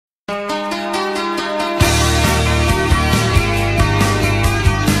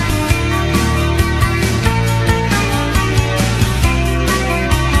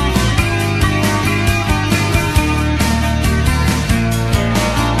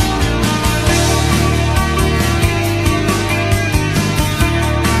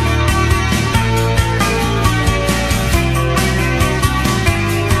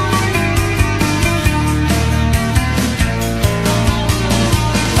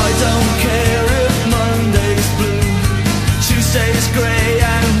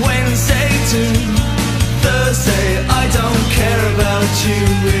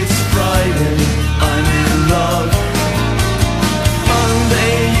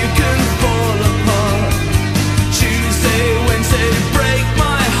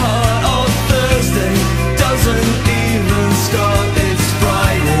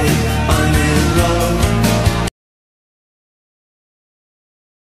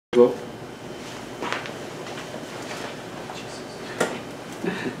Go.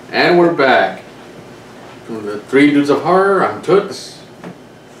 And we're back from the Three Dudes of Horror. I'm Toots.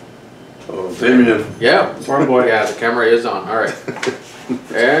 Oh, Damien. Yeah, Smart boy. Yeah, the camera is on. All right.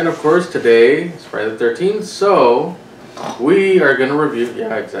 And of course, today is Friday the 13th, so we are gonna review.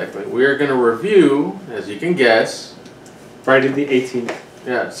 Yeah, exactly. We are gonna review, as you can guess. Friday the 18th.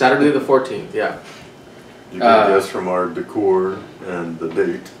 Yeah, Saturday the 14th. Yeah. You can guess from our decor and the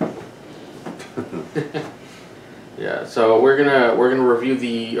date. Yeah, so we're gonna review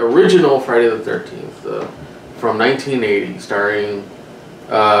the original Friday the 13th, from 1980, starring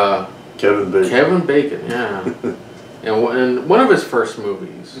Kevin Bacon. Kevin Bacon, yeah, and one of his first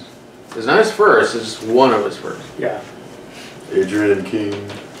movies. It's not his first; it's just one of his first. Yeah. Adrian King.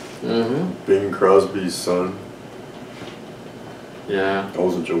 Mm-hmm. Bing Crosby's son. Yeah. I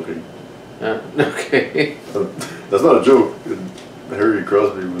wasn't joking. Okay. That's not a joke. Harry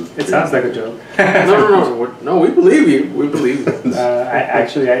Crosby was. It sounds like a joke. No, we believe you. We believe you.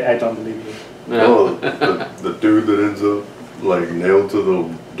 I don't believe you. No, the dude that ends up like nailed to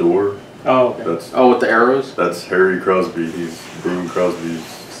the door. Oh, okay. With the arrows. That's Harry Crosby. He's Bing Crosby's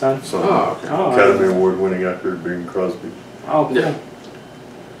Son? Oh, okay. Oh, Academy Award winning actor Bing Crosby. Oh, cool. Yeah.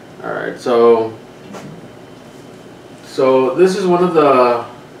 All right, so this is one of the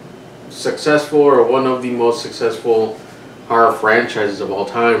one of the most successful horror franchises of all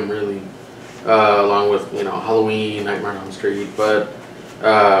time, really, along with Halloween, Nightmare on Elm Street. But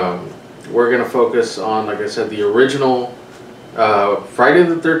we're gonna focus on, like I said, the original Friday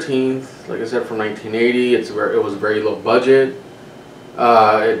the 13th. Like I said, from 1980. It was very low budget.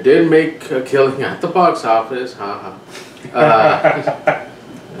 It did make a killing at the box office. Haha.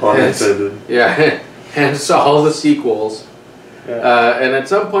 Pun intended. Yeah, hence all the sequels. Yeah. And at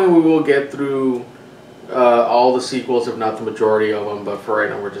some point we will get through all the sequels, if not the majority of them. But for right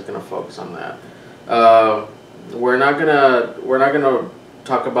now, we're just gonna focus on that. We're not gonna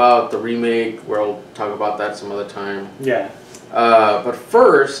talk about the remake. We'll talk about that some other time. Yeah. But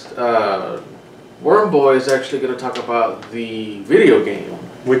first, Worm Boy is actually gonna talk about the video game.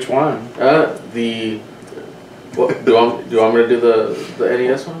 Which one? Do you want me to do the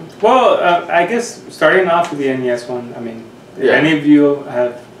NES one? Well, I guess starting off with the NES one. I mean, Yeah. any of you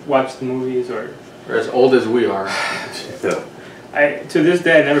have watched the movies or As old as we are. Yeah. to this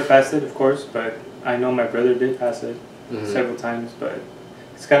day I never passed it, of course, but I know my brother did pass it several times. But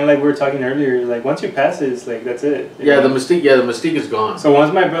it's kind of like we were talking earlier. Like once you pass it, it's like that's it. Yeah, the mystique. Yeah, the mystique is gone. So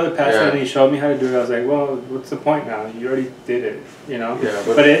once my brother passed Yeah. it and he showed me how to do it, I was like, well, what's the point now? You already did it, Yeah,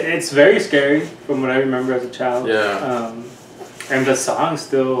 But it's very scary from what I remember as a child. Yeah. And the song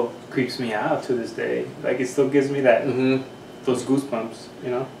still creeps me out to this day. Like it still gives me that those goosebumps,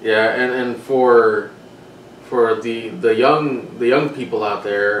 Yeah, and for the young people out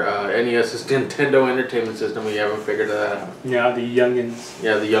there, NES is Nintendo Entertainment System. We haven't figured that out. Yeah, the youngins.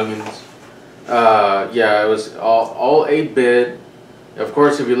 Yeah, the youngins. Yeah, it was all 8-bit. Of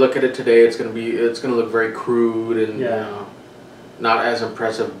course, if you look at it today, it's gonna look very crude and not as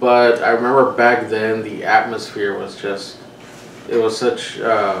impressive. But I remember back then the atmosphere was just. It was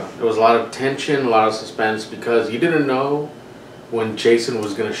a lot of tension, a lot of suspense, because you didn't know when Jason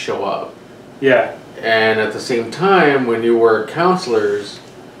was gonna show up. Yeah. And at the same time, when you were counselors,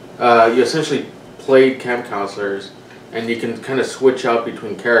 you essentially played camp counselors, and you can kind of switch out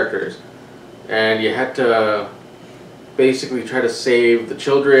between characters. And you had to basically try to save the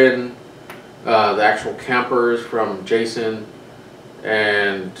children, the actual campers from Jason.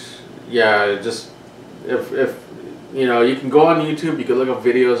 And yeah, just if you can go on YouTube, you can look up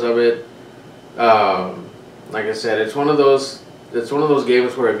videos of it. Like I said, it's one of those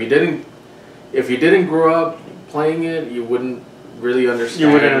games where if you didn't grow up playing it, you wouldn't really understand.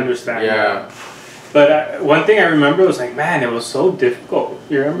 You wouldn't understand. Yeah. But one thing I remember was like, man, it was so difficult.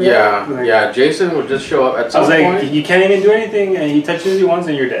 You remember? Yeah. Like, Yeah. Jason would just show up at some point. I was like, you can't even do anything, and he touches you once,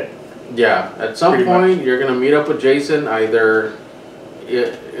 and you're dead. Yeah. At some Pretty point, much. you're gonna meet up with Jason either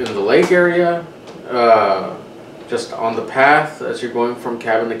in the lake area, just on the path as you're going from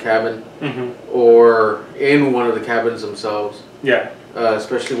cabin to cabin, or in one of the cabins themselves. Yeah.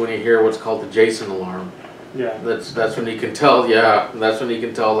 Especially when you hear what's called the Jason alarm. Yeah. That's when you can tell. Yeah, that's when you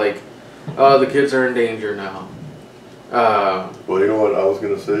can tell. Like, oh, the kids are in danger now. Well, you know what I was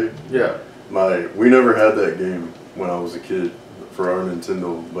gonna say? Yeah. We never had that game when I was a kid for our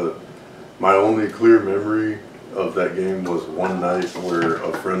Nintendo, but my only clear memory of that game was one night where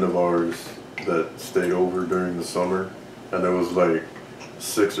a friend of ours that stayed over during the summer, and there was like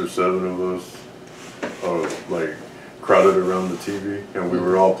 6 or 7 of us, like crowded around the TV, and we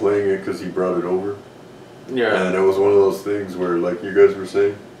were all playing it because he brought it over. Yeah. And it was one of those things where, like you guys were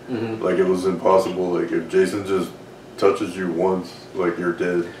saying, Mm-hmm. Like it was impossible. Like if Jason just touches you once, like you're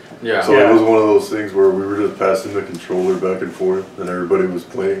dead. Yeah. So it was one of those things where we were just passing the controller back and forth, and everybody was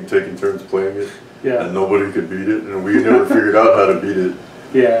playing, taking turns playing it, Yeah. and nobody could beat it, and we never figured out how to beat it.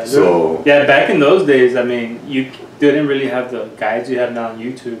 Yeah. So yeah, back in those days, I mean, you didn't really have the guides you have now on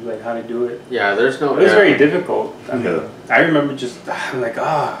YouTube, like how to do it. Yeah, there's no. It was very difficult. I mean, Yeah. I remember just like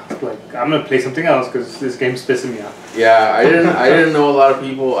I'm gonna play something else because this game's pissing me off. Yeah, I didn't know a lot of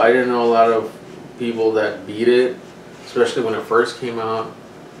people. I didn't know a lot of people that beat it, especially when it first came out.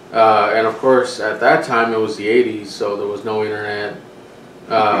 And of course, at that time it was the '80s, so there was no internet.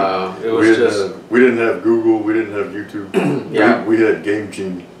 It was we didn't have Google, we didn't have YouTube. Yeah. we had Game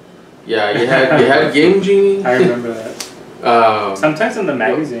Genie. Yeah, you had Game Genie. I remember that. Sometimes in the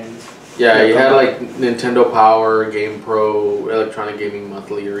magazines. Yeah, you had like Nintendo Power, Game Pro, Electronic Gaming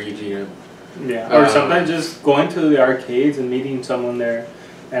Monthly, or EGM. Yeah, or sometimes just going to the arcades and meeting someone there,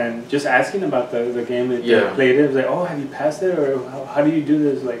 and just asking about the game that you played. It was like, oh, have you passed it, or how do you do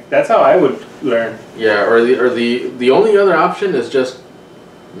this? Like that's how I would learn. Yeah, or the only other option is just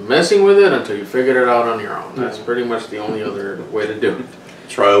messing with it until you figured it out on your own. That's pretty much the only other way to do it.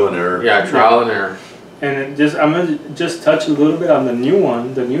 Trial and error. Yeah, trial and error. And I'm gonna just touch a little bit on the new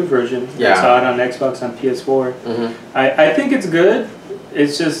one, the new version. Yeah. I saw it on Xbox, on PS4. Mm-hmm. I think it's good.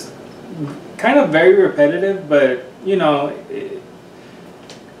 It's just kind of very repetitive, but you know,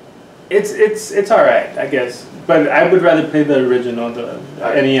 it's all right, I guess. But I would rather play the original, the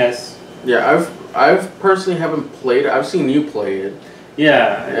NES. Yeah, I've personally haven't played it. I've seen you play it.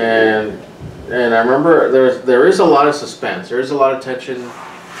 Yeah. And I remember there is a lot of suspense. There is a lot of tension,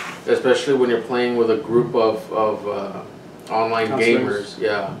 especially when you're playing with a group of online gamers.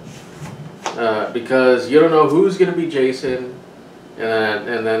 Yeah. Because you don't know who's gonna be Jason,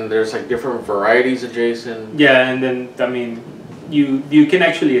 and then there's like different varieties of Jason. Yeah, and then I mean, you can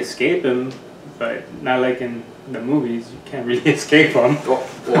actually escape him, but not like in the movies. You can't really escape him. Well,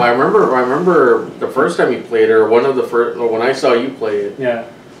 I remember the first time you played it, or one of the first when I saw you play it. Yeah.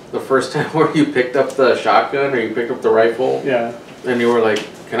 The first time where you picked up the shotgun or you picked up the rifle. Yeah. And you were like,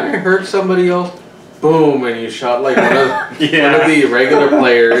 "Can I hurt somebody else?" Boom, and you shot like one of the regular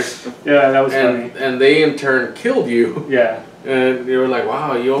players. Yeah, that was funny. And they in turn killed you. Yeah. And you were like,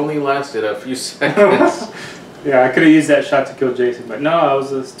 "Wow, you only lasted a few seconds." Yeah, I could have used that shot to kill Jason, but no, I was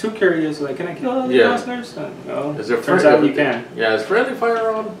just too curious. Like, can I kill all the monsters? No. Is it turns out you can. Yeah, is friendly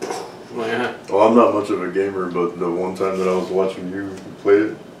fire on? Yeah. Well, I'm not much of a gamer, but the one time that I was watching you play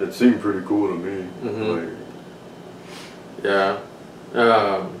it, it seemed pretty cool to me. Mm-hmm. Yeah.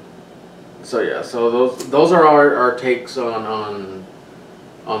 So those are our takes on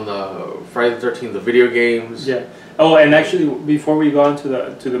the Friday the 13th, the video games. Yeah. Oh, and actually, before we go on to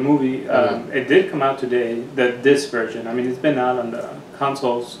the movie, it did come out today. This version. I mean, it's been out on the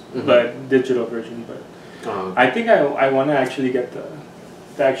consoles, but digital version. But I think I want to actually get the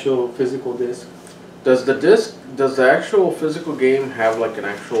actual physical disc. Does the actual physical game have like an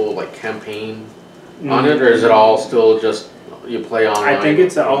actual like campaign on it, or is it all still just you play online? I think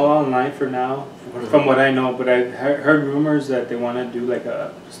it's all online for now, from what I know. But I've heard rumors that they want to do like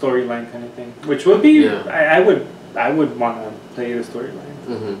a storyline kind of thing, which would be I would want to play the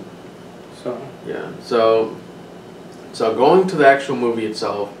storyline. So yeah, so going to the actual movie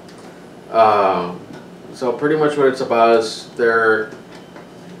itself. So pretty much what it's about is there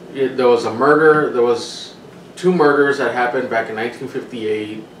was a murder. There was 2 murders that happened back in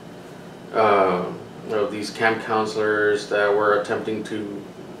 1958. These camp counselors that were attempting to,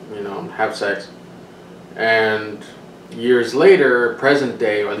 have sex, and years later, present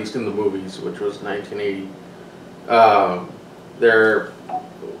day, or at least in the movies, which was 1980,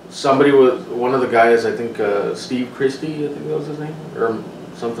 somebody was one of the guys. I think Steve Christie, I think that was his name, or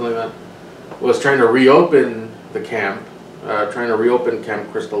something like that, was trying to reopen the camp. Trying to reopen Camp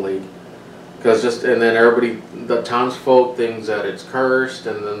Crystal Lake, and then everybody, the townsfolk, thinks that it's cursed,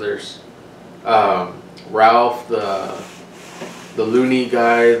 and then there's Ralph, the loony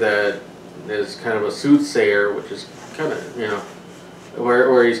guy that is kind of a soothsayer, which is kind of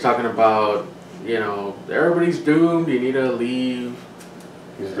where he's talking about everybody's doomed, you need to leave.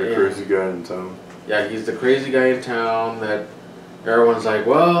 He's the crazy guy in town. Yeah, he's the crazy guy in town that everyone's like,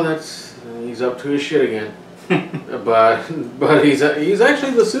 well, he's up to his shit again. but he's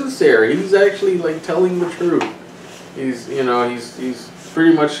actually the soothsayer. He's actually like telling the truth. He's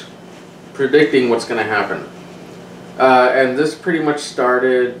pretty much predicting what's going to happen. And this pretty much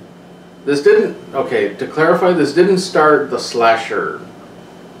started. To clarify, this didn't start the slasher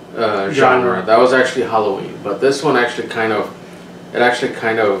genre. That was actually Halloween. But this one actually kind of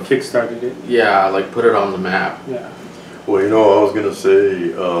kickstarted it. Yeah, like put it on the map. Yeah. Well, I was gonna say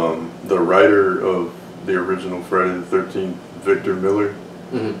the writer of the original Friday the 13th, Victor Miller,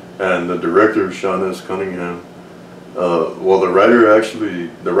 and the director Sean S. Cunningham. Well, the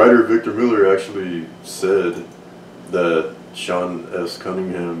writer Victor Miller actually said that Sean S.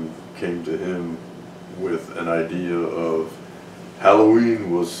 Cunningham came to him with an idea of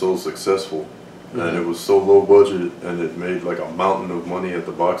Halloween was so successful and it was so low budget and it made like a mountain of money at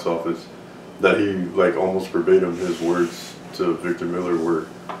the box office that he like almost verbatim his words to Victor Miller were,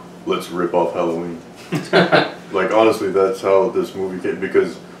 "Let's rip off Halloween." Like honestly, that's how this movie came,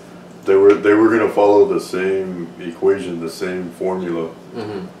 because they were gonna follow the same equation, the same formula.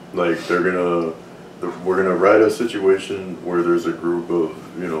 Like we're gonna write a situation where there's a group of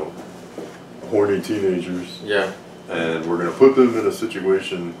horny teenagers. Yeah. And we're gonna put them in a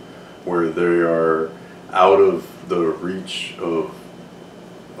situation where they are out of the reach of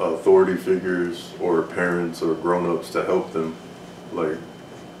authority figures or parents or grown-ups to help them,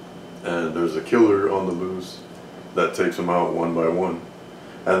 and there's a killer on the loose that takes them out one by one,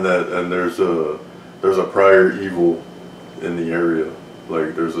 and there's a prior evil in the area,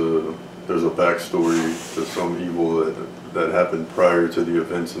 like there's a backstory to some evil that happened prior to the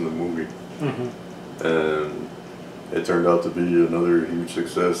events in the movie, and it turned out to be another huge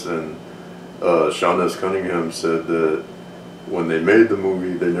success. And Sean S. Cunningham said that when they made the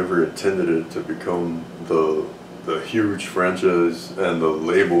movie, they never intended it to become the huge franchise and the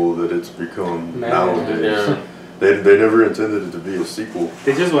label that it's become nowadays. Yeah. They never intended it to be a sequel.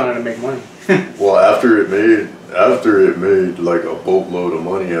 They just wanted to make money. Well, after it made like a boatload of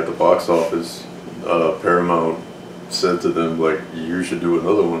money at the box office, Paramount said to them like, "You should do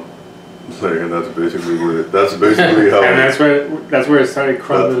another one." Like, and that's basically how. And that's where it started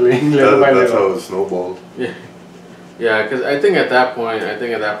crumbling little by That's little. how it snowballed. Yeah. Yeah, because I think at that point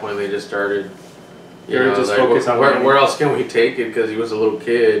they just started. Focus on where else can we take it? Because he was a little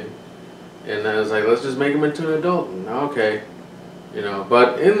kid, and then I was like, let's just make him into an adult. And, okay,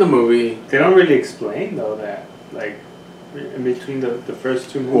 But in the movie, they don't really explain though that like in between the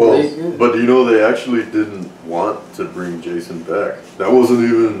first two movies. Well, but they actually didn't want to bring Jason back. That wasn't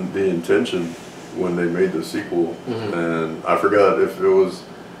even the intention when they made the sequel. And I forgot if it was.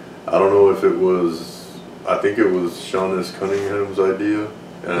 I don't know if it was. I think it was Sean S. Cunningham's idea,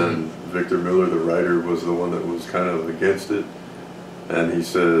 and Victor Miller, the writer, was the one that was kind of against it. And he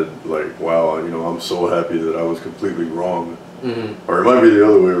said, like, "Wow, I'm so happy that I was completely wrong." Or it might be the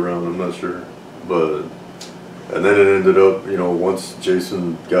other way around. I'm not sure, but. And then it ended up, once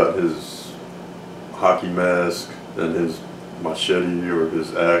Jason got his hockey mask and his machete or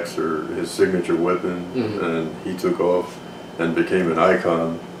his axe or his signature weapon, and he took off and became an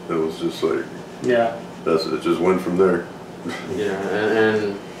icon. It was just like, it just went from there. Yeah,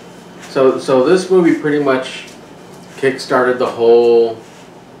 and so this movie pretty much kick-started the whole,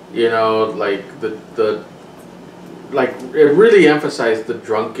 like it really emphasized the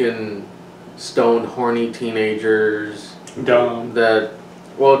drunken, stoned, horny teenagers. Dumb.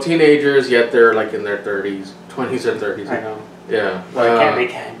 Teenagers, yet they're like in their 30s, 20s or 30s. I know. Yeah. Well, they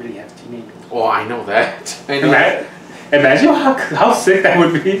can't really have teenagers. Oh, I know that. Imagine how sick that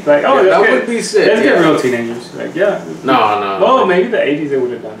would be. Like, would be sick. Let's get real teenagers. Like, No. Well, maybe the 80s they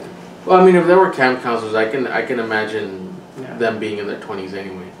would have done it. Well, I mean, if there were camp counselors, I can imagine them being in their 20s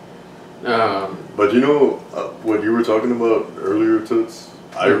anyway. But what you were talking about earlier, Toots,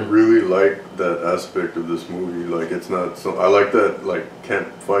 I really like that aspect of this movie. Like, it's not so. I like that like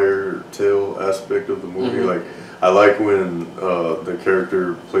campfire tale aspect of the movie. Like, I like when the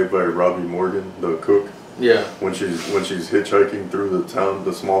character played by Robbie Morgan, the cook. Yeah. When she's hitchhiking through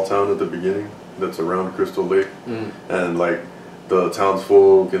the small town at the beginning that's around Crystal Lake, and like the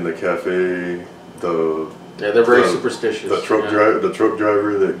townsfolk in the cafe, they're very superstitious. The truck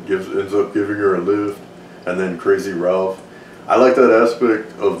driver that ends up giving her a lift, and then Crazy Ralph. I like that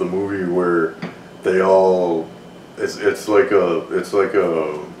aspect of the movie where they all it's like a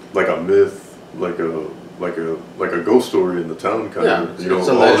myth, like a ghost story in the town kind of. It's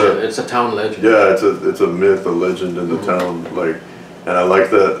a legend. It's a town legend. Yeah, it's a myth, a legend in the town. Like, and I like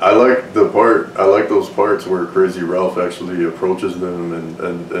that. I like those parts where Crazy Ralph actually approaches them, and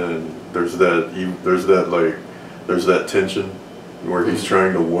there's that tension where he's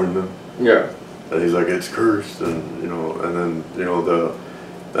trying to warn them. Yeah. And he's like, it's cursed, and then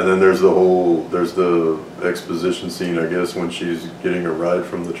there's the exposition scene, I guess, when she's getting a ride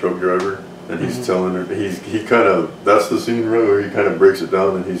from the truck driver, and he's telling her, he kind of, that's the scene right where he kind of breaks it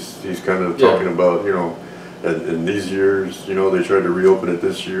down, and he's kind of talking about, and in these years, they tried to reopen it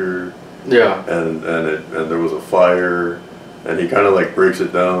this year, yeah, and there was a fire, and he kind of like breaks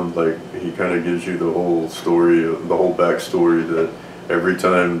it down. Like he kind of gives you the whole story, the whole backstory that every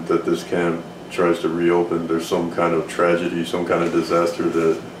time that this camp tries to reopen, there's some kind of tragedy, some kind of disaster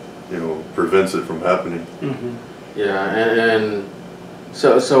that, you know, prevents it from happening. Mm-hmm. Yeah, and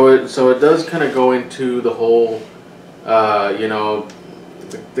so it does kind of go into the whole, you know,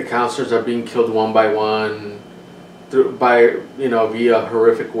 the counselors are being killed one by one, via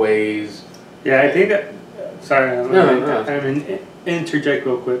horrific ways. Yeah, I think that. Sorry, interject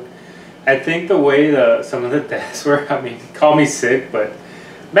real quick. I think the way some of the deaths were, I mean, call me sick, but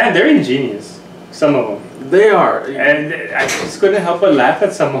man, they're ingenious. Some of them. They are. And I just couldn't help but laugh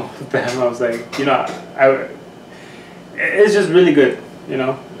at some of them. I was like, you know, it's just really good, you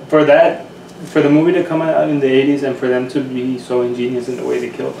know, for the movie to come out in the 80s and for them to be so ingenious in the way they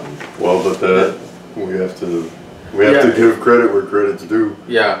killed them. Well, but that we have to give credit where credit's due.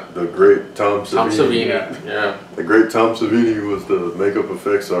 Yeah. The great Tom Savini. Tom Savini. Yeah. The great Tom Savini was the makeup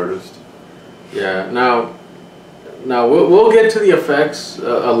effects artist. Yeah. Now we'll get to the effects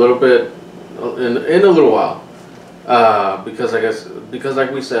a little bit in a little while, because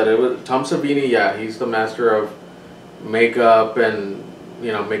like we said, it was Tom Savini. Yeah, he's the master of makeup and,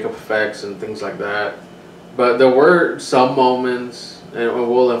 you know, makeup effects and things like that. But there were some moments, and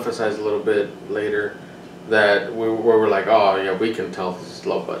we'll emphasize a little bit later, that we were like, oh yeah, we can tell this is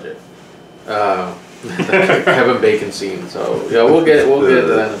low budget. The Kevin Bacon scene. So yeah, we'll get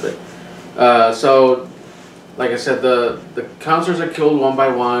into that in a bit. So, like I said, the counselors are killed one by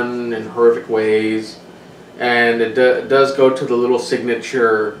one in horrific ways, and it does go to the little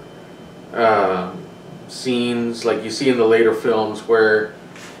signature scenes like you see in the later films, where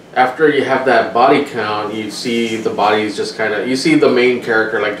after you have that body count, you see the bodies just kind of, you see the main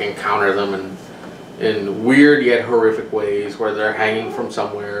character like encounter them in weird yet horrific ways, where they're hanging from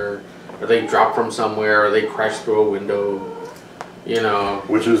somewhere, or they drop from somewhere, or they crash through a window. You know,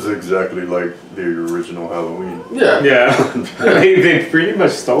 which is exactly like the original Halloween. Yeah. They pretty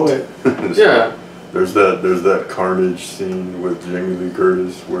much stole it. Yeah. There's that carnage scene with Jamie Lee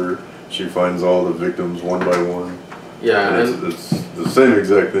Curtis where she finds all the victims one by one. Yeah, and it's the same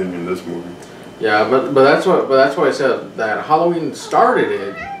exact thing in this movie. Yeah, but that's why I said that Halloween started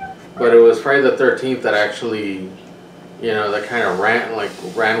it, but it was Friday the 13th that actually, you know, that kind of ran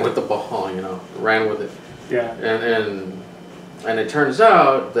with the ball. You know, ran with it. Yeah. And it turns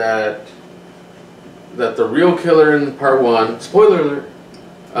out that the real killer in part one, spoiler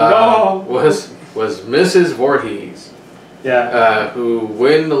alert, was Mrs. Voorhees. Yeah. Who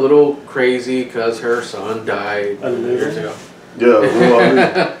went a little crazy because her son died years ago. Yeah, well, I mean,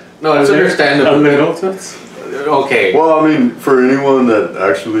 no, it's understandable. A little. Okay. Well, I mean, for anyone that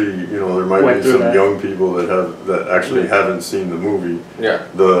actually, you know, there might be some young people that actually haven't seen the movie. Yeah.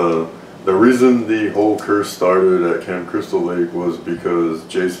 The reason the whole curse started at Camp Crystal Lake was because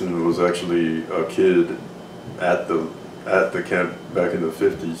Jason was actually a kid at the camp back in the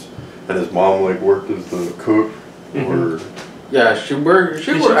 50s, and his mom like worked as the cook, or yeah, she worked.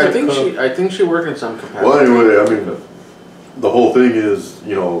 I think she worked in some capacity. Well, anyway, I mean, the whole thing is,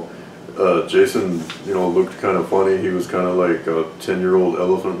 you know, Jason, you know, looked kind of funny. He was kind of like a 10-year-old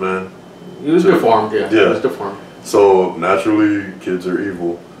elephant man. He was deformed. Yeah. He was deformed. So naturally, kids are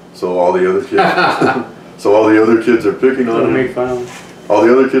evil. So all the other kids, are picking on him. Make fun of him. All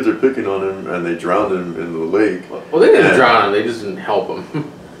the other kids are picking on him, and they drowned him in the lake. Well, they didn't drown him; they just didn't help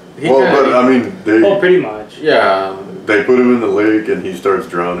him. I mean, they. Oh, pretty much. Yeah. They put him in the lake, and he starts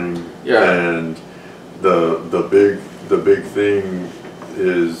drowning. Yeah. And the big thing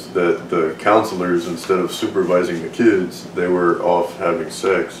is that the counselors, instead of supervising the kids, they were off having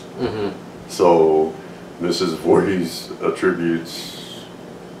sex. Mm-hmm. So Mrs. Voorhees attributes,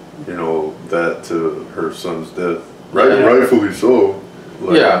 you know, that to her son's death. Rightfully so.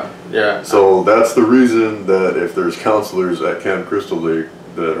 Like, yeah. So that's the reason that if there's counselors at Camp Crystal Lake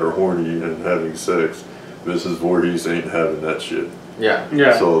that are horny and having sex, Mrs. Voorhees ain't having that shit.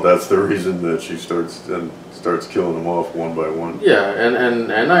 Yeah. So that's the reason that she starts killing them off one by one. Yeah,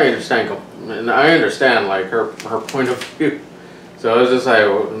 and I understand like her point of view. So I was just like,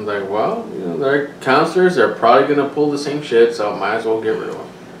 well, you know, they're counselors. They're probably gonna pull the same shit, so might as well get rid of them.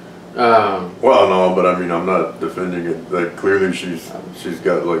 Well, no, but I mean, I'm not defending it. Like, clearly, she's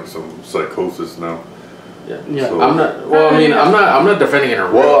got like some psychosis now. Yeah. So, I'm not. Well, I mean, I'm not defending it in her.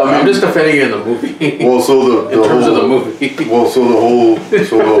 Well, I mean, I'm just defending it in the movie. Well, so in terms of the movie. Well, so the whole.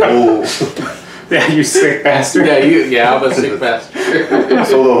 Yeah, you sick bastard. Yeah, I'm a sick bastard.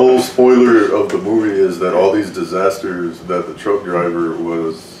 So the whole spoiler of the movie is that all these disasters that the truck driver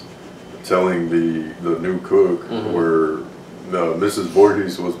was telling the new cook were Mrs.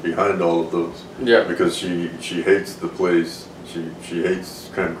 Voorhees was behind all of those. Yeah. Because she hates the place. She hates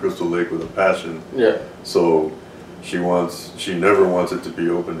Camp Crystal Lake with a passion. Yeah. So she never wants it to be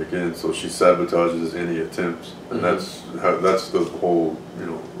opened again. So she sabotages any attempts, and that's the whole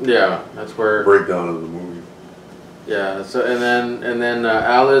Yeah, that's where breakdown of the movie. Yeah. So and then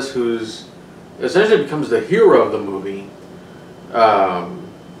Alice, who's essentially becomes the hero of the movie.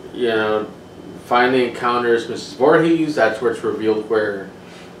 Finally encounters Mrs. Voorhees. That's where it's revealed where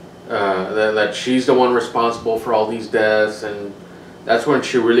that she's the one responsible for all these deaths, and that's when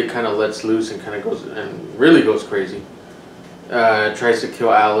she really kind of lets loose and kind of goes crazy. Tries to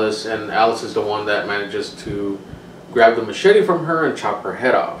kill Alice, and Alice is the one that manages to grab the machete from her and chop her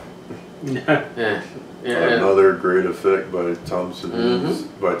head off. Another great effect by Tom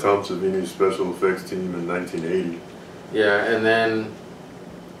Savini's special effects team in 1980. Yeah, and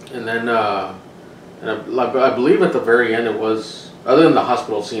I believe at the very end it was, other than the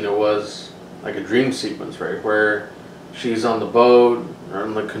hospital scene, it was like a dream sequence, right, where she's on the boat or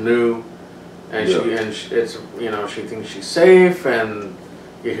on the canoe, and she thinks she's safe, and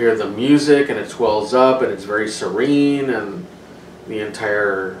you hear the music and it swells up and it's very serene, and the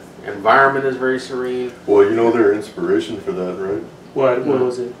entire environment is very serene. Well, their inspiration for that, right? What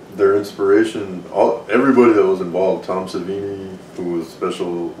was it? Their inspiration, everybody that was involved, Tom Savini, who was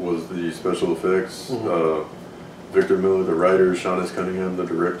the special effects, Victor Miller, the writer, Sean S. Cunningham, the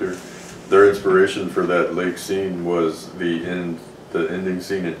director. Their inspiration for that lake scene was the ending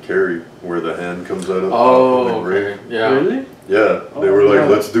scene in Carrie, where the hand comes out of the grave. Yeah. Really? Yeah, they were like,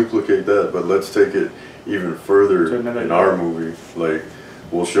 let's duplicate that, but let's take it even further in our movie. Like,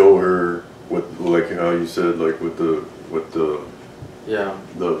 we'll show her with, like how you said, like with the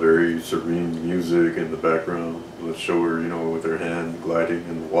very serene music in the background. Let's show her, with her hand gliding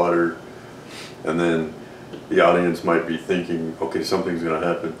in the water, and then the audience might be thinking, okay, something's gonna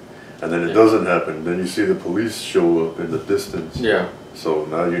happen, and then it doesn't happen. Then you see the police show up in the distance. Yeah. So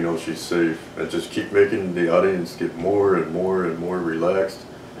now she's safe, and just keep making the audience get more and more and more relaxed,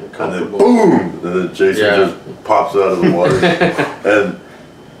 and then boom, and then Jason just pops out of the water, and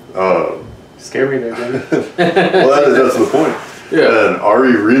scary there, Danny. well, that's the point. Yeah. And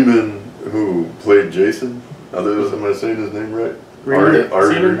Ari Rehman, who played Jason, am I saying his name right? Ari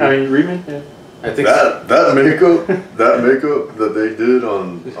Rehman. Rehman. Yeah. I think that makeup that they did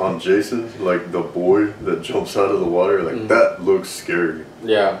on Jason, like the boy that jumps out of the water, like that looks scary.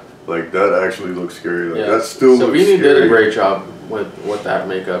 Yeah. Like that actually looks scary. Like that still looks scary. Savini did a great job with that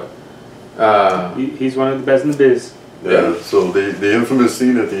makeup. He's one of the best in the biz. Yeah. So the infamous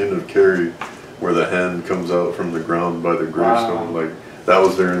scene at the end of Carrie, where the hand comes out from the ground by the gravestone, like that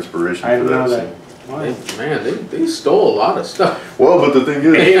was their inspiration for that scene. They stole a lot of stuff. Well, but the thing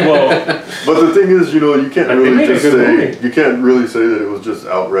is, you can't really just say that it was just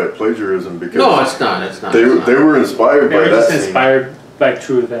outright plagiarism, because no, it's not. They were inspired by that. They were just inspired by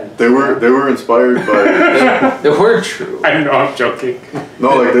true events. They were inspired by. They were true. I know, I'm joking.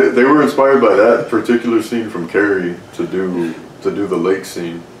 No, like they were inspired by that particular scene from Carrie to do the lake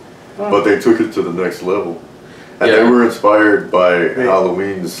scene, but they took it to the next level. And they were inspired by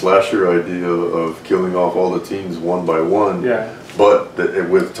Halloween's slasher idea of killing off all the teens one by one. Yeah. But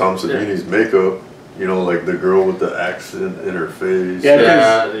with Tom Savini's makeup, like the girl with the axe in her face.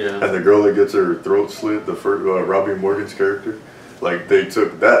 And the girl that gets her throat slit, the first, Robbie Morgan's character, like they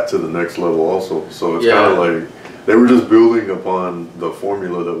took that to the next level also. So it's kind of like they were just building upon the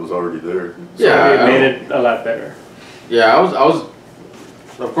formula that was already there. So it made it a lot better. Yeah, I was.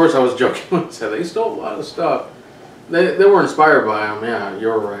 Of course, I was joking when I said they stole a lot of stuff. They were inspired by them. Yeah,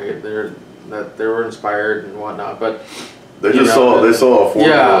 you're right. They were inspired and whatnot, but they saw a formula.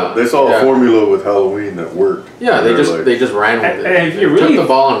 Yeah, they saw a formula with Halloween that worked. Yeah, they just ran with it. And if you took the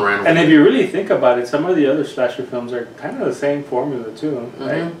ball and ran with it. And if you really think about it, some of the other slasher films are kind of the same formula too.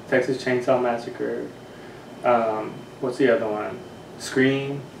 Like Texas Chainsaw Massacre. What's the other one?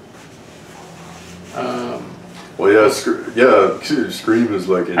 Scream. Well, Scream is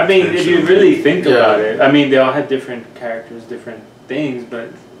like. I mean, if you really think about it, I mean, they all had different characters, different things,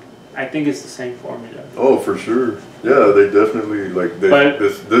 but I think it's the same formula. Oh, for sure. Yeah, they definitely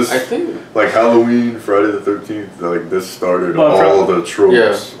this. I think like Halloween, Friday the 13th, like this started all the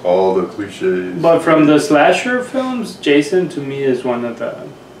tropes, all the cliches. But from the slasher films, Jason to me is one of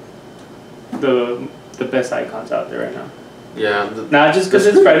the best icons out there right now. Yeah. Not just because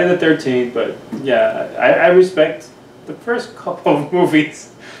it's Friday the 13th, but yeah, I respect the first couple of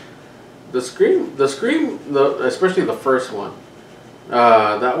movies. The Scream, especially the first one.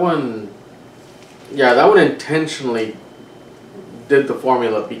 That one intentionally did the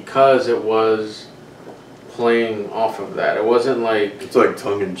formula because it was playing off of that. It wasn't like It's like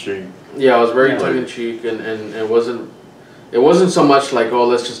tongue in cheek. yeah, it was very Yeah. tongue in cheek, and it wasn't so much like, oh,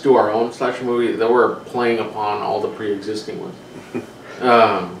 let's just do our own slasher movie. They were playing upon all the pre-existing ones.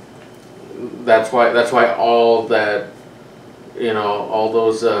 That's why all that, you know, all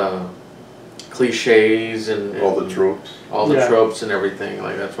those cliches and All the tropes. all the Yeah. tropes and everything.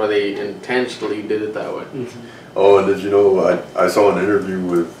 Like that's why they intentionally did it that way. Oh, and did you know, I saw an interview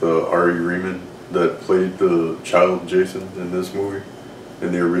with Ari Rehman that played the child Jason in this movie,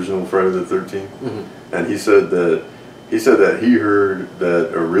 in the original Friday the 13th. And he said that he heard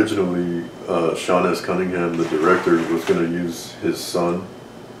that originally Sean S. Cunningham, the director, was going to use his son.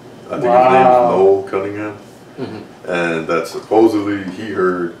 I think his name's Noel Cunningham. And that supposedly he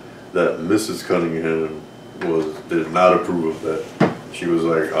heard that Mrs. Cunningham did not approve of that. She was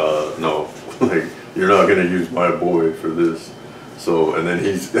like, no, like, you're not going to use my boy for this. So, and then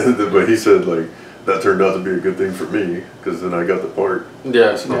but he said, like, that turned out to be a good thing for me, because then I got the part.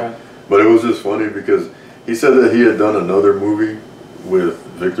 Yeah. So, Yeah. but it was just funny because he said that he had done another movie with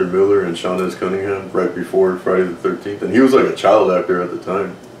Victor Miller and Sean S. Cunningham right before Friday the 13th, and he was like a child actor at the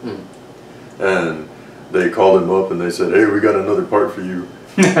time. And they called him up and they said, hey, we got another part for you.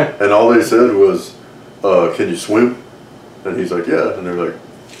 And all they said was, can you swim? And he's like, yeah. And they're like,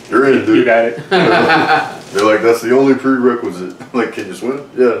 you're in, dude. You got it. They're like, that's the only prerequisite. Like, can you swim?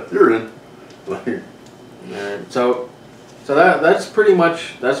 Yeah, you're in. Like, Alright, so that's pretty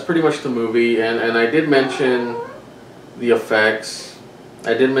much the movie, and I did mention the effects.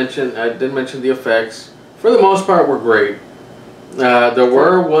 I did mention the effects. For the most part, were great. There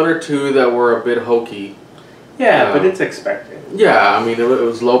were one or two that were a bit hokey. Yeah, but it's expected. Yeah, I mean it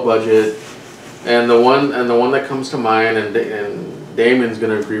was low budget, and the one that comes to mind, and Damon's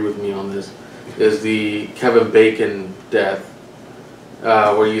gonna agree with me on this, is the Kevin Bacon death,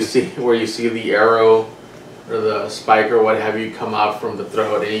 where you see the arrow or the spike or what have you come out from the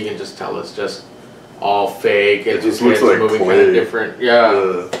throat, and you can just tell it's just all fake. it just looks like moving clay. kind of different.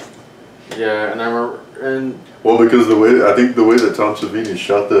 Yeah, yeah, and I remember well, because I think the way that Tom Savini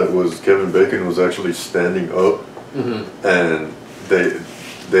shot that was Kevin Bacon was actually standing up, and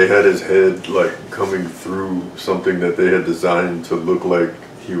they had his head like coming through something that they had designed to look like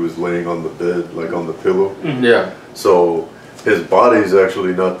he was laying on the bed, like on the pillow. yeah, So his body's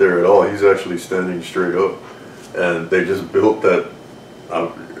actually not there at all. He's actually standing straight up, and they just built that.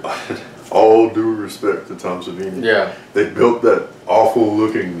 All due respect to Tom Savini, yeah, they built that awful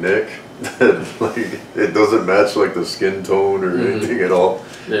looking neck that like it doesn't match like the skin tone or anything at all.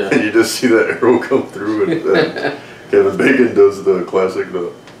 yeah. And you just see that arrow come through, and Kevin Bacon does the classic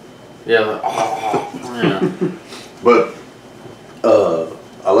though. Yeah, yeah. But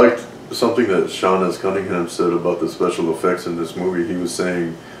I liked something that Sean S. Cunningham said about the special effects in this movie. He was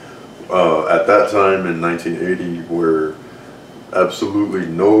saying at that time in 1980 where absolutely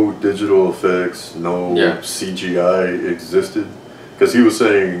no digital effects, no CGI existed. Because he was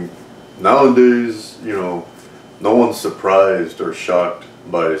saying nowadays, you know, no one's surprised or shocked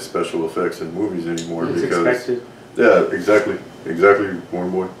by special effects in movies anymore. It's because expected. yeah, exactly,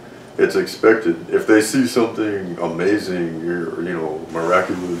 Warm Boy. It's expected. If they see something amazing, or you know,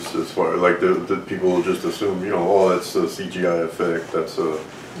 miraculous, as far like the people will just assume, you know, oh, that's a CGI effect. That's a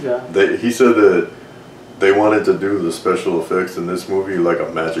Yeah. He said that they wanted to do the special effects in this movie like a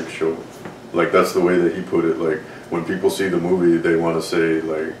magic show. Like that's the way that he put it. Like when people see the movie, they want to say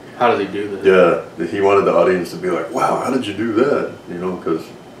like, How do they do that? yeah. He wanted the audience to be like, wow, how did you do that? You know, because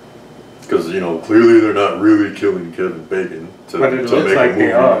you know clearly they're not really killing Kevin Bacon to But it make looks a like movie.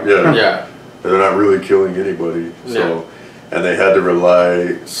 they are. Yeah, Yeah, they're not really killing anybody. So, Yeah. and they had to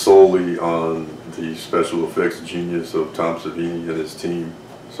rely solely on the special effects genius of Tom Savini and his team.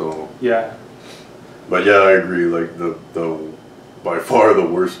 So. Yeah. But yeah, I agree. Like the by far the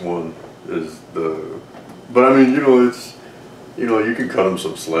worst one is the. But I mean, you know, it's you know you can cut him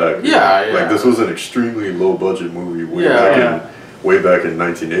some slack. Yeah, yeah. Like this was an extremely low budget movie way back in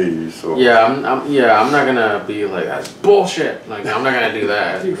 1980. So yeah. I'm not gonna be like that's bullshit. Like I'm not gonna do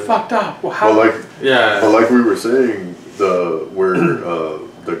that. You fucked up. Well, But how? like Yeah. but like we were saying, the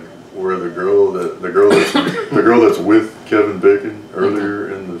girl that's with Kevin Bacon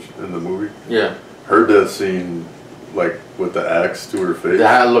earlier in the movie. Yeah. Her death scene, like with the axe to her face.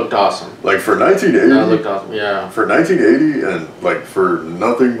 That looked awesome. Like for 1980. That looked awesome. Yeah. For 1980 and like for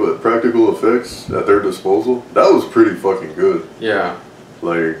nothing but practical effects at their disposal, that was pretty fucking good. Yeah.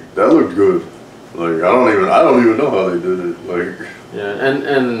 Like that looked good. Like I don't even know how they did it. Like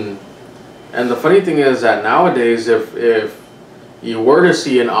Yeah. And the funny thing is that nowadays, if you were to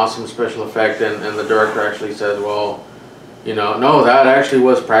see an awesome special effect and the director actually says, well, you know, no, that actually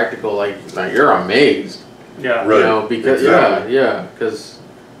was practical, like you're amazed. Yeah. Right. You know, because because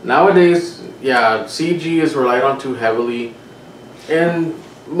nowadays, CG is relied on too heavily. In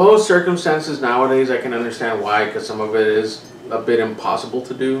most circumstances nowadays, I can understand why, because some of it is a bit impossible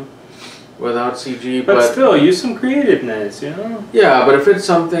to do without CG. But still, use some creativeness, you know? Yeah, but if it's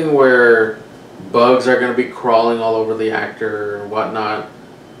something where bugs are going to be crawling all over the actor or whatnot,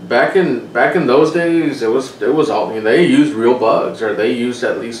 back in those days, it was all, I mean, they used real bugs, or they used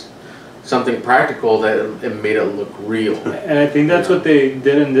at least something practical that it made it look real. And I think that's what they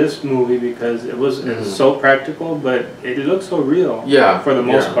did in this movie, because it was so practical, but it looked so real. Yeah, for the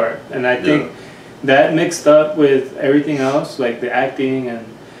most part. And I think that mixed up with everything else, like the acting and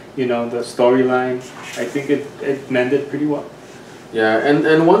the storyline, I think it mended pretty well. Yeah,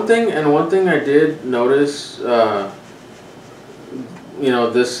 and one thing I did notice,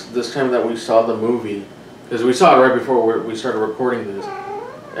 this time that we saw the movie, because we saw it right before we started recording this.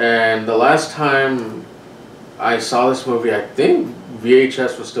 And the last time I saw this movie, I think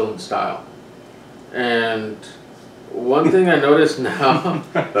VHS was still in style. And one thing I noticed now...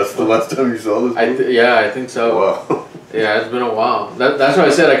 That's the last time you saw this movie? I think so. Wow. Yeah, it's been a while. That's why I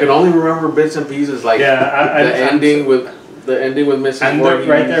said I could only remember bits and pieces, like the ending with Mrs. I'm Voorhees.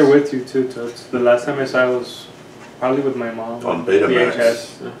 right there with you too, Toots. The last time I saw it was probably with my mom. On Betamax.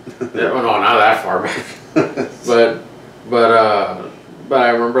 VHS. No, not that far back. But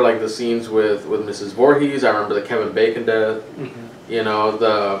I remember like the scenes with Mrs. Voorhees. I remember the Kevin Bacon death. You know,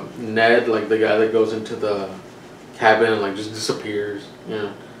 the Ned, like the guy that goes into the cabin and like just disappears.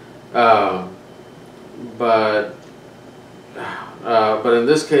 You know, but in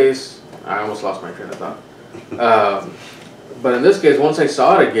this case, I almost lost my train of thought. But in this case, once I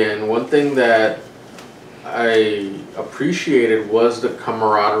saw it again, one thing that I appreciated was the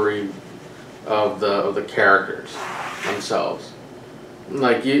camaraderie of the characters themselves. You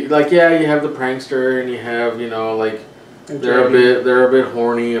have the prankster, and you have they're a bit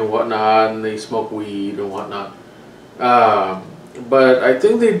horny and whatnot, and they smoke weed and whatnot. But I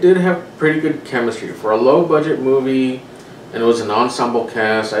think they did have pretty good chemistry for a low budget movie, and it was an ensemble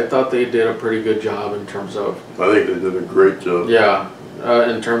cast. I thought they did a pretty good job in terms of. I think they did a great job. Yeah,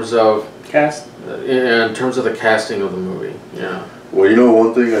 in terms of cast. In terms of the casting of the movie. Yeah. Well,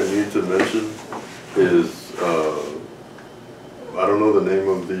 one thing I need to mention is I don't know the name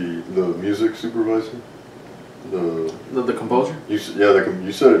of the music supervisor. The composer. You said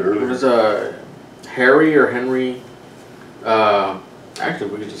it earlier. It was Harry or Henry. Actually,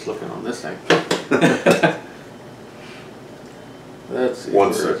 we could just look it on this thing. Let's see.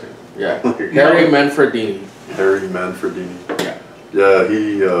 1 second. Yeah, Harry Manfredini. Harry Manfredini. Yeah. Yeah,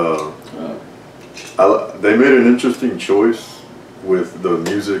 they made an interesting choice with the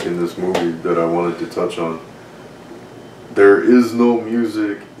music in this movie that I wanted to touch on. There is no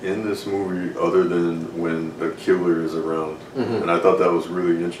music in this movie other than when the killer is around, and I thought that was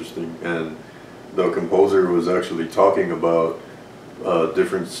really interesting. And the composer was actually talking about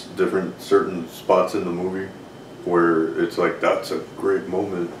different certain spots in the movie where it's like that's a great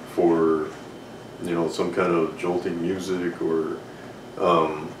moment for some kind of jolting music, or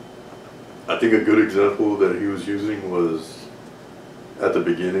I think a good example that he was using was at the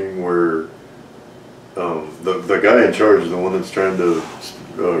beginning where the guy in charge, the one that's trying to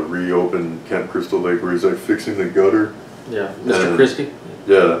reopen Camp Crystal Lake, where he's like fixing the gutter. Yeah, Mr. Christie.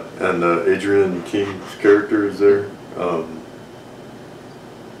 Yeah, and Adrian King's character is there.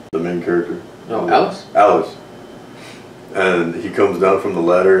 The main character. No, Alice. Alice. And he comes down from the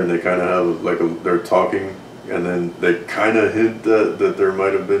ladder, and they kind of have they're talking, and then they kind of hint that there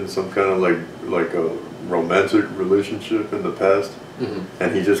might have been some kind of like a romantic relationship in the past,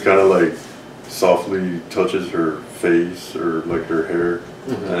 and he just kind of softly touches her face or her hair,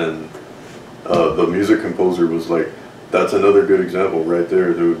 and the music composer was like, that's another good example right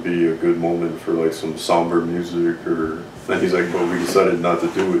there. There would be a good moment for some somber music, and he's like, but we decided not to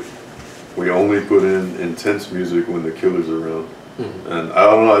do it. We only put in intense music when the killer's around. And I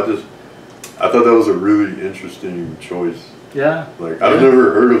don't know, I thought that was a really interesting choice. Yeah. I've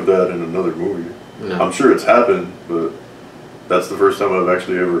never heard of that in another movie. No. I'm sure it's happened, but that's the first time I've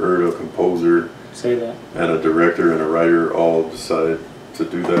actually ever heard a composer say that, and a director and a writer all decide to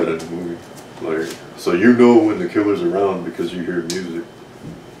do that in a movie. So when the killer's around because you hear music.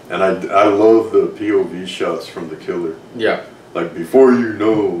 And I love the POV shots from the killer. Yeah. Before you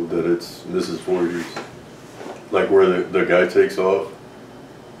know that it's Mrs. Voorhees, where the guy takes off,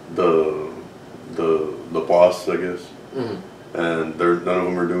 the boss, I guess, and none of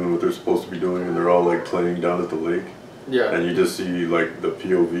them are doing what they're supposed to be doing, and they're all playing down at the lake. Yeah. And you just see the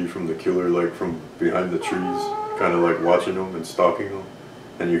POV from the killer from behind the trees, kind of watching them and stalking them,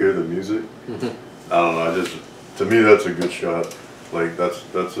 and you hear the music. I don't know. To me, that's a good shot. Like that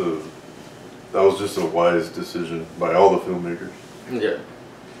was just a wise decision by all the filmmakers. Yeah.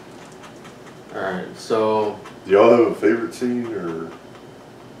 All right. So. Do y'all have a favorite scene or?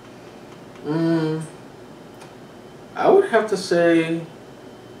 I would have to say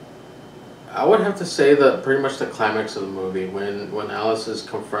that pretty much the climax of the movie when Alice is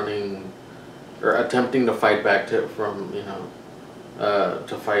confronting or attempting to fight back to fight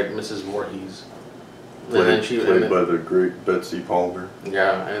Mrs. Voorhees. Played by the great Betsy Palmer.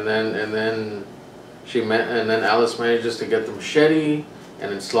 Yeah, and then Alice manages to get the machete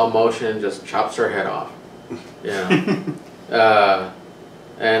and in slow motion just chops her head off. Yeah.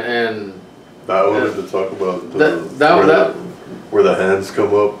 And I wanted to talk about where the hands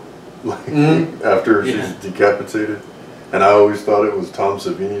come up after she's decapitated. And I always thought it was Tom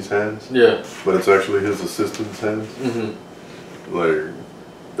Savini's hands. Yeah. But it's actually his assistant's hands. Mm-hmm. Like,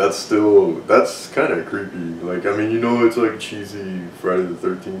 that's kind of creepy. Like, I mean, it's like cheesy Friday the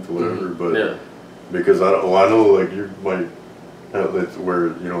 13th or whatever, but yeah. Because I know, like, you might have it where,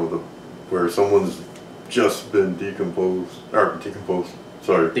 where someone's just been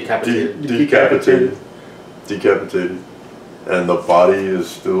decapitated. Decapitated. And the body is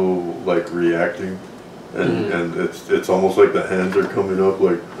still, like, reacting. And it's almost like the hands are coming up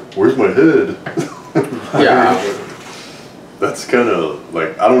like, where's my head? Yeah. That's kind of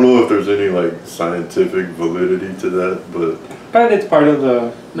like, I don't know if there's any like scientific validity to that, but it's part of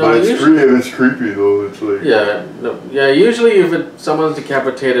the. No, but it's creepy though. It's like usually if someone's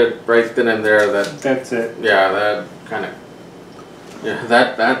decapitated right then and there, that's it. Yeah, that kind of. Yeah,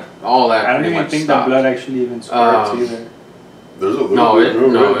 that all that. I don't even think the blood actually even squirts either. There's a little bit.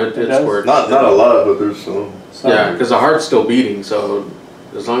 It squirts. Not a lot, but there's some. Yeah, because the heart's still beating, so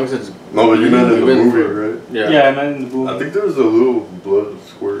as long as it's. No, but you meant in the movie, right? Yeah, I meant in the movie. I think there's a little blood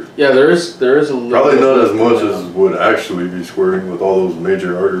squirt. Yeah, there is a little. Probably not as much as would actually be squirting with all those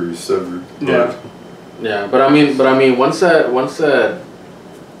major arteries severed. Yeah. Yeah, but I mean, once that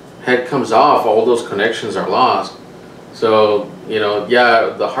head comes off, all those connections are lost. So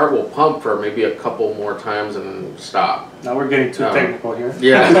the heart will pump for maybe a couple more times and then stop. Now we're getting too technical here.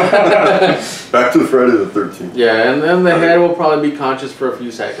 Yeah. Back to Friday the 13th. Yeah, and then the head will probably be conscious for a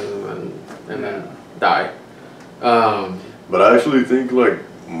few seconds and then die. But I actually think like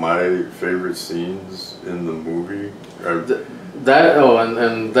my favorite scenes in the movie are that one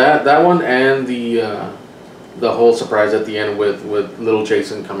and the whole surprise at the end with little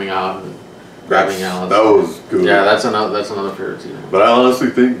Jason coming out and grabbing Alice. That was good. Yeah, that's another favorite scene. But I honestly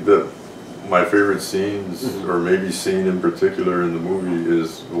think that my favorite scenes, or maybe scene in particular in the movie,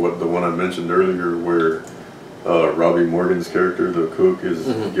 is the one I mentioned earlier, where Robbie Morgan's character, the cook, is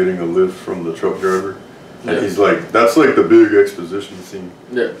getting a lift from the truck driver, and he's like, that's like the big exposition scene,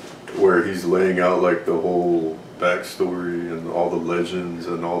 where he's laying out like the whole backstory and all the legends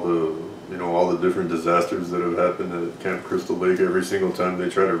and all the all the different disasters that have happened at Camp Crystal Lake every single time they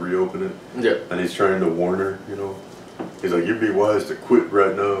try to reopen it. Yeah. And he's trying to warn her, He's like, you'd be wise to quit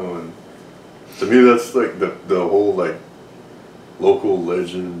right now. And to me, that's like the whole like local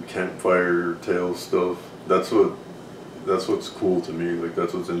legend, campfire tale stuff. That's what's cool to me. Like,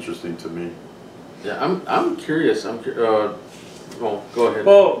 that's what's interesting to me. Yeah, I'm curious. Well, go ahead.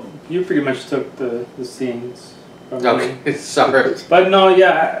 Well, you pretty much took the scenes. Okay, sorry. But no,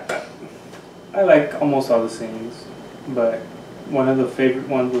 yeah, I like almost all the scenes, but one of the favorite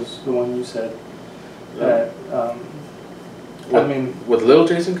ones was the one you said. That with little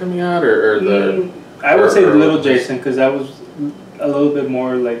Jason coming out, or the. I would say the little Jason, because that was a little bit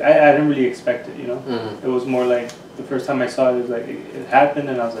more like I didn't really expect it. It was more like the first time I saw it, it was like it happened,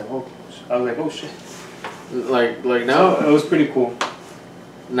 and I was like, oh shit. Like now, so it was pretty cool.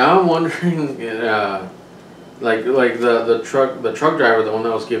 Now I'm wondering, like the truck driver, the one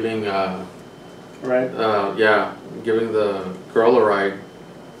that was giving giving the girl a ride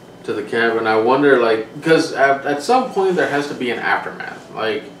to the camp, and I wonder, like, because at some point there has to be an aftermath.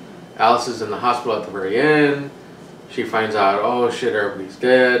 Like, Alice is in the hospital at the very end. She finds out, oh shit, everybody's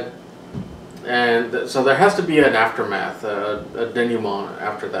dead, and so there has to be an aftermath, a denouement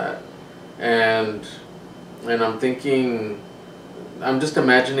after that, and I'm thinking, I'm just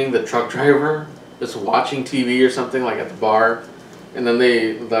imagining the truck driver just watching TV or something, like at the bar, and then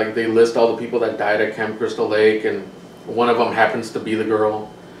they list all the people that died at Camp Crystal Lake, and one of them happens to be the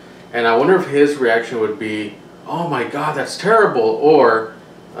girl, and I wonder if his reaction would be, oh my god, that's terrible, or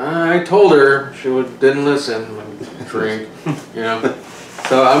I told her, she didn't listen, and drink,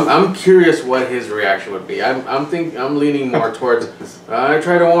 So I'm curious what his reaction would be. I'm leaning more towards. I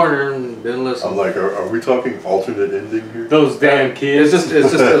tried to warn her and didn't listen. I'm like, are we talking alternate ending here? Those damn kids. It's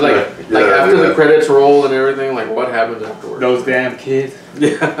just like after the credits roll and everything. Like what happens afterwards? Those damn kids.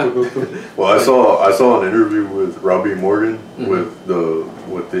 Yeah. Well, I saw an interview with Robbie Morgan with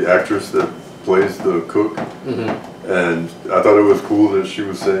the actress that plays the cook, and I thought it was cool that she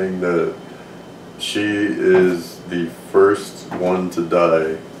was saying that she is the first one to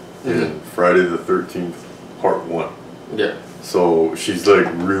die in Friday the 13th Part 1. Yeah. So she's like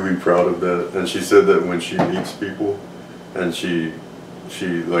really proud of that, and she said that when she meets people, and she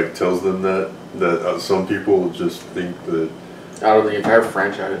like tells them that some people just think that out of the entire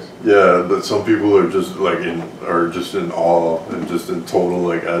franchise. Yeah, but some people are just like in awe and just in total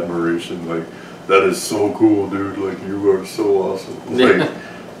like admiration. Like that is so cool, dude. Like you are so awesome. Like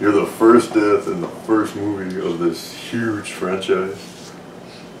you're the first death in the first movie of this huge franchise.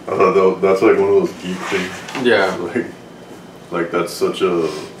 I thought that's like one of those geek things. Yeah. Like that's such a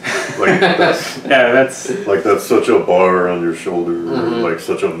that's that's such a bar on your shoulder, or like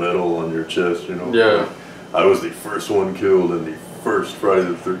such a medal on your chest, you know. Yeah. I was the first one killed in the first Friday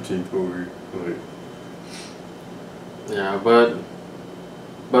the 13th movie. Like, yeah,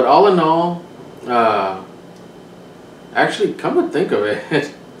 but all in all, actually, come to think of it,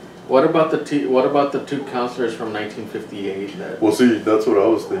 what about the two counselors from 1958? Well, see, that's what I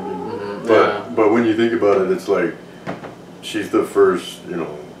was thinking. But when you think about it, it's like she's the first, you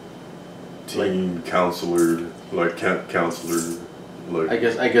know, teen counselor, like camp counselor, like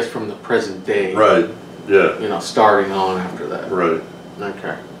I guess from the present day. Right. Yeah. You know, starting on after that. Right.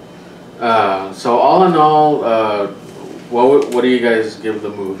 Okay. So all in all, what do you guys give the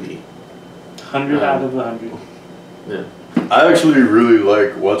movie? 100 out of 100. Yeah. I actually really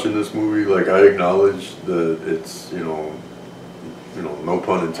like watching this movie. Like I acknowledge that it's, you know, no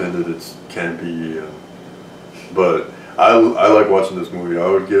pun intended, it's campy, but I like watching this movie. I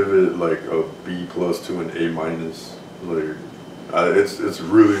would give it like a B+ to an A-. Like it's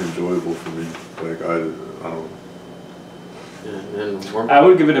really enjoyable for me. Like I don't know. Yeah, and I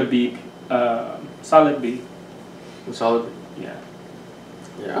would give it a B, solid B. Solid. Yeah.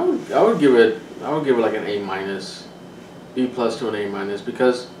 Yeah, I would give it like an A-, B+ to an A-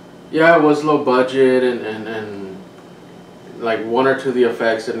 because yeah, it was low budget and like one or two of the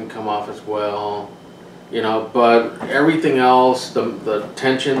effects didn't come off as well, you know, but everything else, the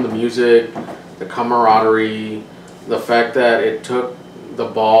tension, the music, the camaraderie, the fact that it took the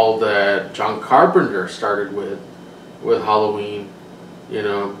ball that John Carpenter started with Halloween, you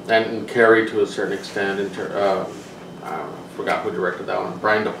know, and carried to a certain extent. I don't know, forgot who directed that one,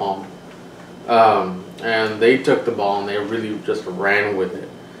 Brian De Palma. And they took the ball and they really just ran with it.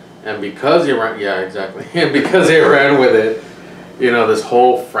 And because they ran, yeah, exactly. And because they ran with it, you know, this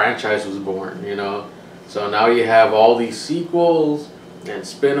whole franchise was born, you know. So now you have all these sequels and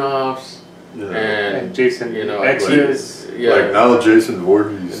spin-offs. Yeah. And Jason, you know, Exodus. Like now Jason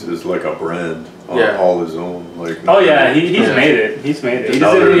Voorhees is like a brand on all his own. Like oh yeah, he's made it. He's made it. He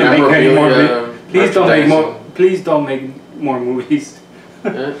Now doesn't they're need to make any more. memorabilia, Please don't make more movies.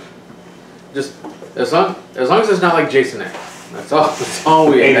 Yeah. Just as long as it's not like Jason X. That's all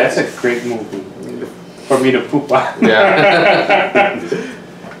we. Hey, that's a great movie for me to poop on. Yeah.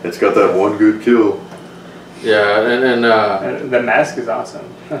 It's got that one good kill. Yeah, and the mask is awesome.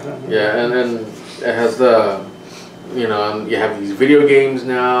 yeah, and it has the, you know, and you have these video games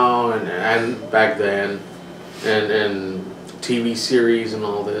now and back then, and TV series and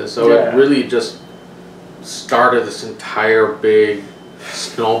all this. So it really just started this entire big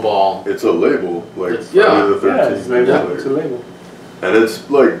snowball. It's a label, like It's- yeah. Friday the 13th. it's label. It's a label. And it's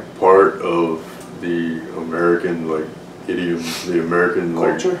like part of the American like idiom, the American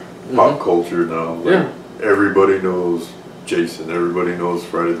Culture? like pop culture now. Like, Yeah. everybody knows Jason. Everybody knows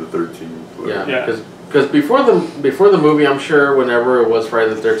Friday the 13th. Like, Yeah, because before the movie, I'm sure whenever it was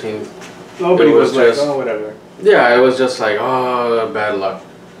Friday the 13th, Nobody It was was like, just- oh, whatever. yeah, it was just like, oh, bad luck,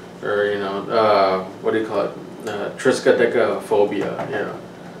 or you know, what do you call it, triskaidekaphobia, you know,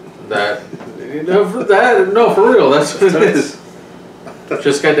 that, no, for real, that's what it is.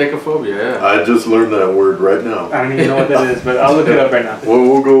 Triskaidekaphobia, yeah. I just learned that word right now. I don't even know what that is, but I'll look it up right now. Well,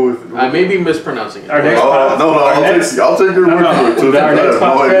 we'll go with. I may be mispronouncing it. Our next I'll take your word for it. Our next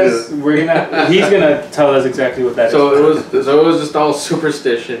podcast, he's gonna tell us exactly what that is. So it was just all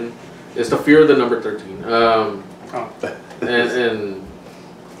superstition. It's the fear of the number 13.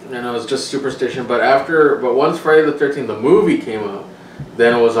 And it was just superstition. But once Friday the 13th, the movie came out,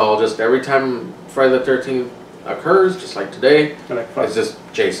 then it was all just every time Friday the 13th occurs, just like today, Like, fuck. it's just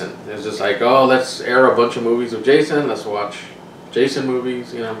Jason. It's just like, oh, let's air a bunch of movies of Jason. Let's watch Jason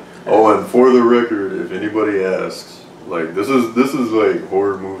movies, you know. Oh, and for the record, if anybody asks, like this is like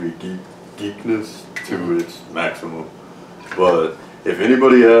horror movie geekness to its maximum. But if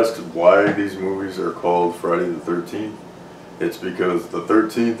anybody asks why these movies are called Friday the 13th, it's because the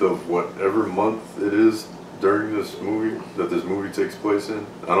 13th of whatever month it is during this movie that this movie takes place in.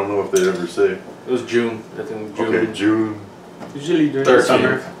 I don't know if they ever say. It was June, I think. June. Okay, June. Usually during 13th. the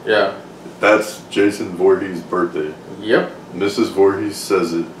summer. Yeah. That's Jason Voorhees' birthday. Yep. Mrs. Voorhees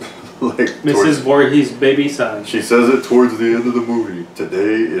says it like Mrs. Voorhees' baby son. she says it towards the end of the movie.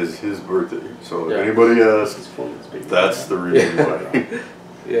 Today is his birthday. So if anybody asks, that's the reason why.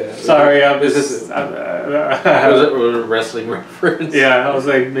 Yeah. Sorry, I was This is- just. Was it a wrestling reference? Yeah, I was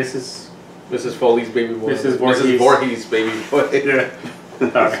like Mrs. Foley's baby boy. Mrs. Voorhees. Mrs. Voorhees' baby boy.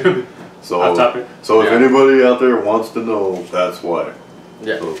 Yeah. Sorry. So, Off topic. so if Yeah. anybody out there wants to know, that's why.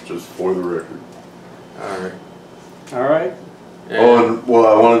 Yeah. So just for the record. Alright. All right. Oh, and well,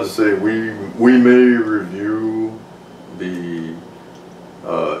 I wanted to say we may review the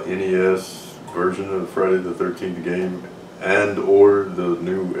NES version of Friday the 13th game and or the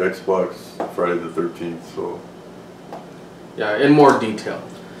new Xbox Friday the 13th. So yeah, in more detail.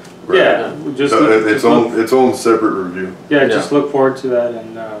 right. Yeah. Just So look, its just look- its own separate review. yeah, just look forward to that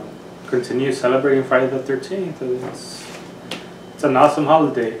and continue celebrating Friday the 13th. It's an awesome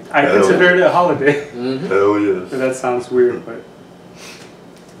holiday. I Hell. consider it a holiday. Mm-hmm. Hell yes. That sounds weird, but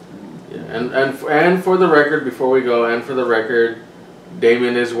Yeah, and for the record, before we go, and for the record,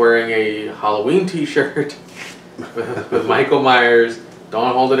 Damien is wearing a Halloween T-shirt with Michael Myers.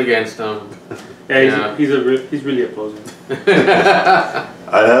 Don't hold it against him. yeah, he's really a poser. I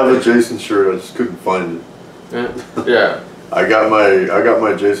have a Jason shirt. I just couldn't find it. Yeah. I got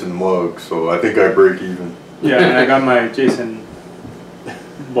my Jason mug, so I think I break even. Yeah, and I got my Jason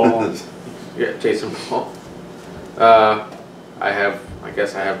ball. Yeah, Jason Paul. I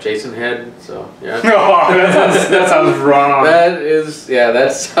guess I have Jason head. So yeah. Oh, that sounds wrong. That's.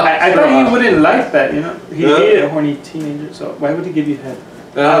 I thought he wouldn't like that, you know. He hated a horny teenager, so why would he give you head?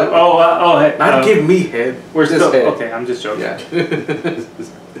 Head. Not give me head. Where's Just the head. okay? I'm just joking. Yeah.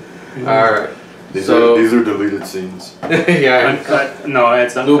 All right. These So- are deleted scenes. Yeah. Uncut. No,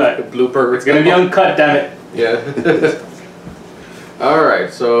 it's uncut. Blooper. It's gonna be uncut, damn it. Yeah. All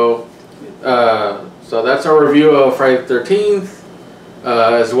right. So that's our review of Friday the 13th,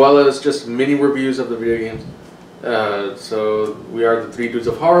 as well as just mini reviews of the video games. So we are the Three Dudes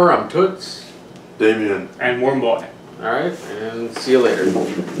of Horror. I'm Toots. Damien. And Worm Boy. All right, and see you later.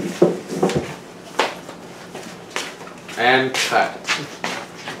 And cut.